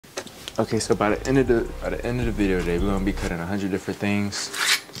Okay, so by the end of the video today, we're gonna be cutting 100 different things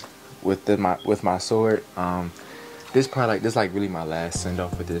with my sword. This is like really my last send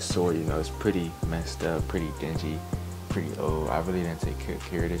off with this sword. You know, it's pretty messed up, pretty dingy, pretty old. I really didn't take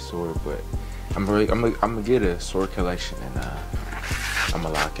care of this sword, but I'm gonna get a sword collection and I'm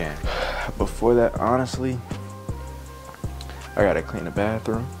gonna lock in. Before that, honestly, I gotta clean the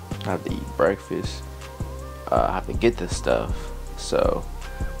bathroom. I have to eat breakfast. I have to get this stuff. So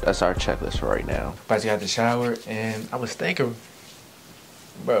that's our checklist for right now. About to get out the shower, and I was thinking,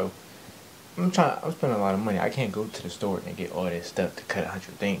 bro, I'm spending a lot of money. I can't go to the store and get all this stuff to cut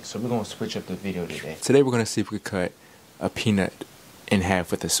 100 things. So we're gonna switch up the video today. Today we're gonna see if we can cut a peanut in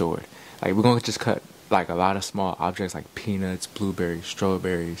half with a sword. Like, we're gonna just cut like a lot of small objects like peanuts, blueberries,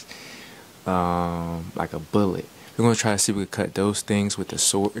 strawberries, like a bullet. We're gonna try to see if we can cut those things with the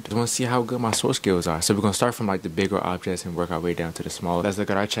sword. We wanna see how good my sword skills are. So we're gonna start from like the bigger objects and work our way down to the smaller. Let's look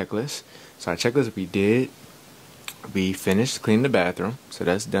at our checklist. So our checklist, we finished cleaning the bathroom, so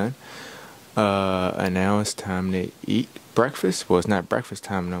that's done. And now it's time to eat breakfast. Well, it's not breakfast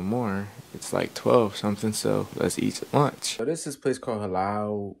time no more. It's like 12 something, so let's eat lunch. So this is a place called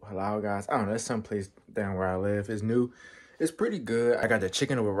Halal, guys. I don't know, it's some place down where I live. It's new. It's pretty good. I got the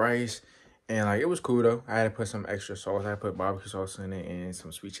chicken with rice, and like, it was cool though. I had to put some extra sauce. I had to put barbecue sauce in it and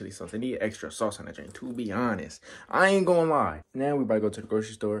some sweet chili sauce. I need extra sauce in that drink, to be honest. I ain't gonna lie. Now we about to go to the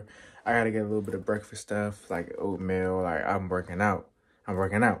grocery store. I gotta get a little bit of breakfast stuff, like oatmeal. Like, I'm working out,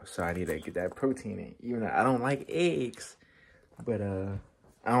 so I need to get that protein in. Even though I don't like eggs, but I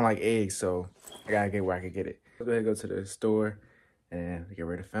don't like eggs, so I gotta get where I can get it. I'll go ahead and go to the store and get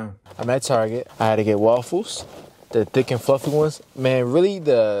ready to film. I'm at Target. I had to get waffles, the thick and fluffy ones. Man, really,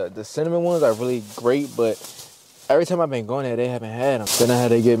 the cinnamon ones are really great, but every time I've been going there, they haven't had them. Then I had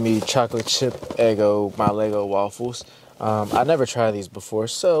to get me chocolate chip Eggo, my Lego waffles. I never tried these before,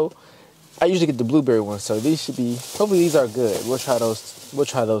 so I usually get the blueberry ones, so these should be, hopefully these are good. We'll try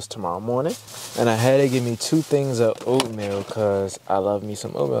those tomorrow morning. And I had to give me 2 things of oatmeal because I love me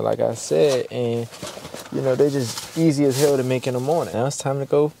some oatmeal, like I said. And, you know, they're just easy as hell to make in the morning. Now it's time to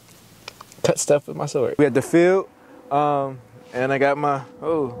go cut stuff with my sword. We at the field, and I got my,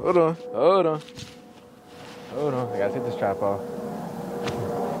 hold on. I gotta take this strap off.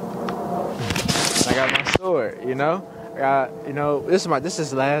 I got my sword, you know? This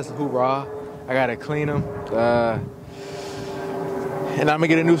is last hoorah. I gotta clean them. And I'm gonna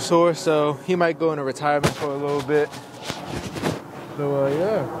get a new sword, so he might go into retirement for a little bit. So,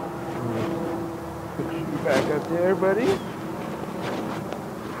 yeah. Put you back up there, buddy.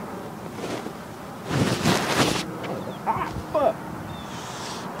 Ah, fuck.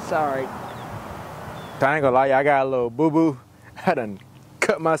 Sorry. I ain't gonna lie, I got a little boo-boo. I done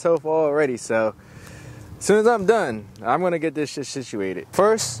cut myself already, so as soon as I'm done, I'm gonna get this shit situated.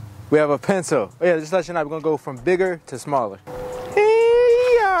 First, we have a pencil. Oh yeah, just let you know, we're gonna go from bigger to smaller.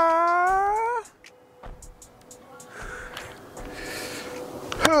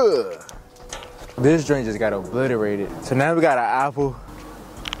 This joint just got obliterated. So now we got an apple.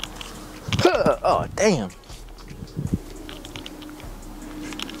 Oh, damn.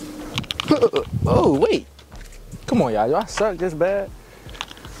 Oh, wait. Come on, y'all. Y'all suck this bad.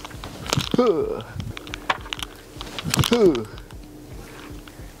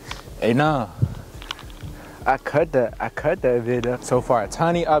 Hey, nah. I cut that vid up. So far, a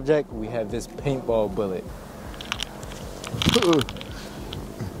tiny object, we have this paintball bullet.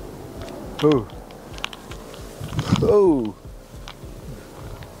 Oh.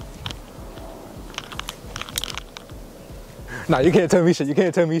 Nah, you can't tell me shit.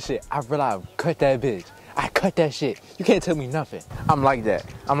 I realized I cut that bitch. I cut that shit. You can't tell me nothing. I'm like that.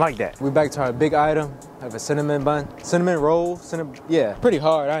 We back to our big item. I have a cinnamon bun. Cinnamon roll. Yeah, pretty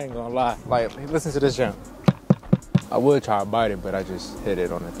hard, I ain't gonna lie. Like, listen to this jump. I would try to bite it, but I just hit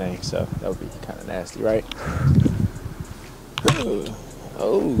it on the thing, so that would be kind of nasty, right?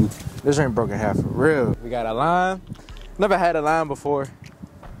 Oh, this ain't broken half for real. We got a lime. Never had a lime before.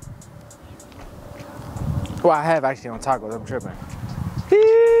 Well, I have actually on tacos. I'm tripping.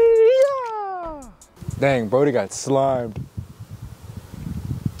 Dang, Brody got slimed.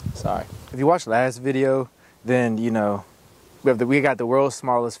 Sorry. If you watched last video, then you know we got the world's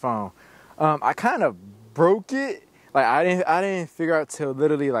smallest phone. I kind of broke it. Like, I didn't figure out till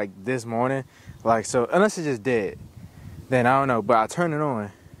literally like this morning. Like, so unless it's just dead, then I don't know. But I turned it on.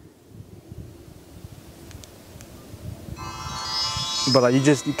 But like, you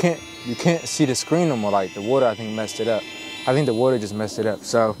can't see the screen no more. Like, the water, I think, messed it up. I think the water just messed it up.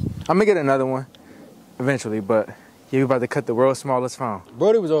 So I'm gonna get another one eventually. But yeah, we about to cut the world's smallest phone.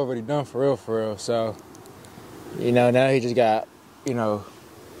 Brody was already done for real. So, you know, now he just got, you know,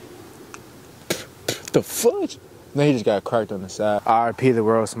 The fudge? Then he just got cracked on the side. RIP the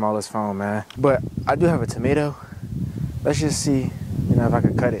world's smallest phone, man. But I do have a tomato. Let's just see, you know, if I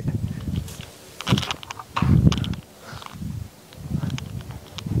could cut it.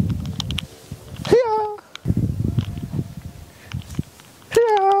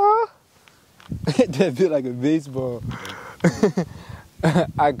 That bit like a baseball.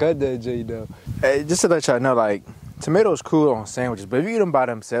 I cut that J though. Hey, just to let y'all know, like, tomatoes cool on sandwiches, but if you eat them by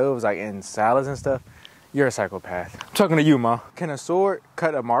themselves, like in salads and stuff, you're a psychopath. I'm talking to you, Ma. Can a sword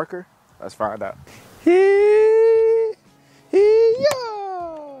cut a marker? Let's find out. I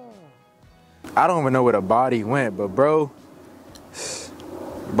don't even know where the body went, but bro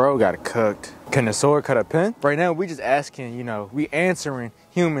got cooked. Can the sword cut a pen? Right now, we just asking, you know, we answering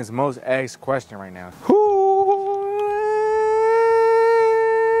humans' most asked question right now.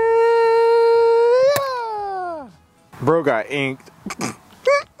 Bro got inked.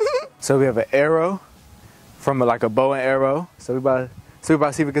 So we have an arrow from like a bow and arrow. So we about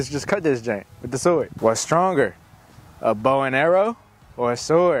to see if we can just cut this joint with the sword. What's stronger, a bow and arrow or a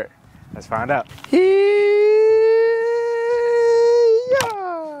sword? Let's find out.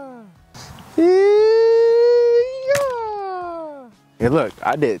 Hey, look,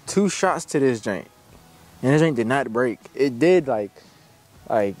 I did 2 shots to this joint, and this joint did not break. It did like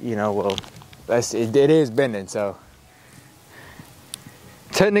you know, well, it is bending, so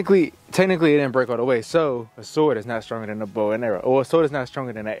technically it didn't break all the way. So a sword is not stronger than a bow and arrow, or a sword is not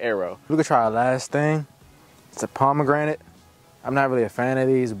stronger than an arrow. We could try our last thing. It's a pomegranate. I'm not really a fan of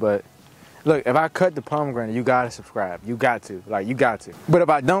these, but look, if I cut the pomegranate, you gotta subscribe. You got to, like, you got to. But if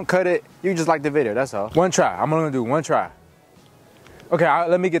I don't cut it, you just like the video, that's all. One try, I'm only gonna do 1 try. Okay,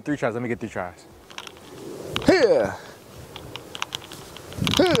 let me get 3 tries, Here.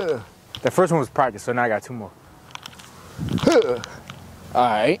 Here. The first one was practice, so now I got 2 more. Here. All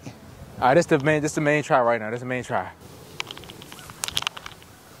right, this the main try right now, this is the main try.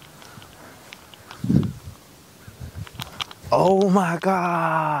 Oh my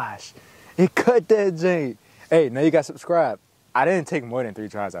gosh, it cut that joint. Hey, now you got subscribe. I didn't take more than 3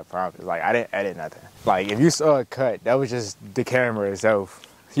 tries, I promise. Like, I didn't edit nothing. Like, if you saw a cut, that was just the camera itself.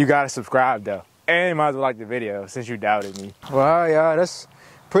 You gotta subscribe though. And you might as well like the video since you doubted me. Well, y'all, that's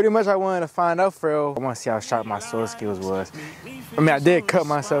pretty much I wanted to find out for real. I want to see how sharp my sword skills was. I mean, I did cut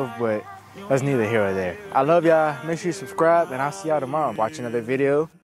myself, but that's neither here or there. I love y'all. Make sure you subscribe, and I'll see y'all tomorrow. Watch another video.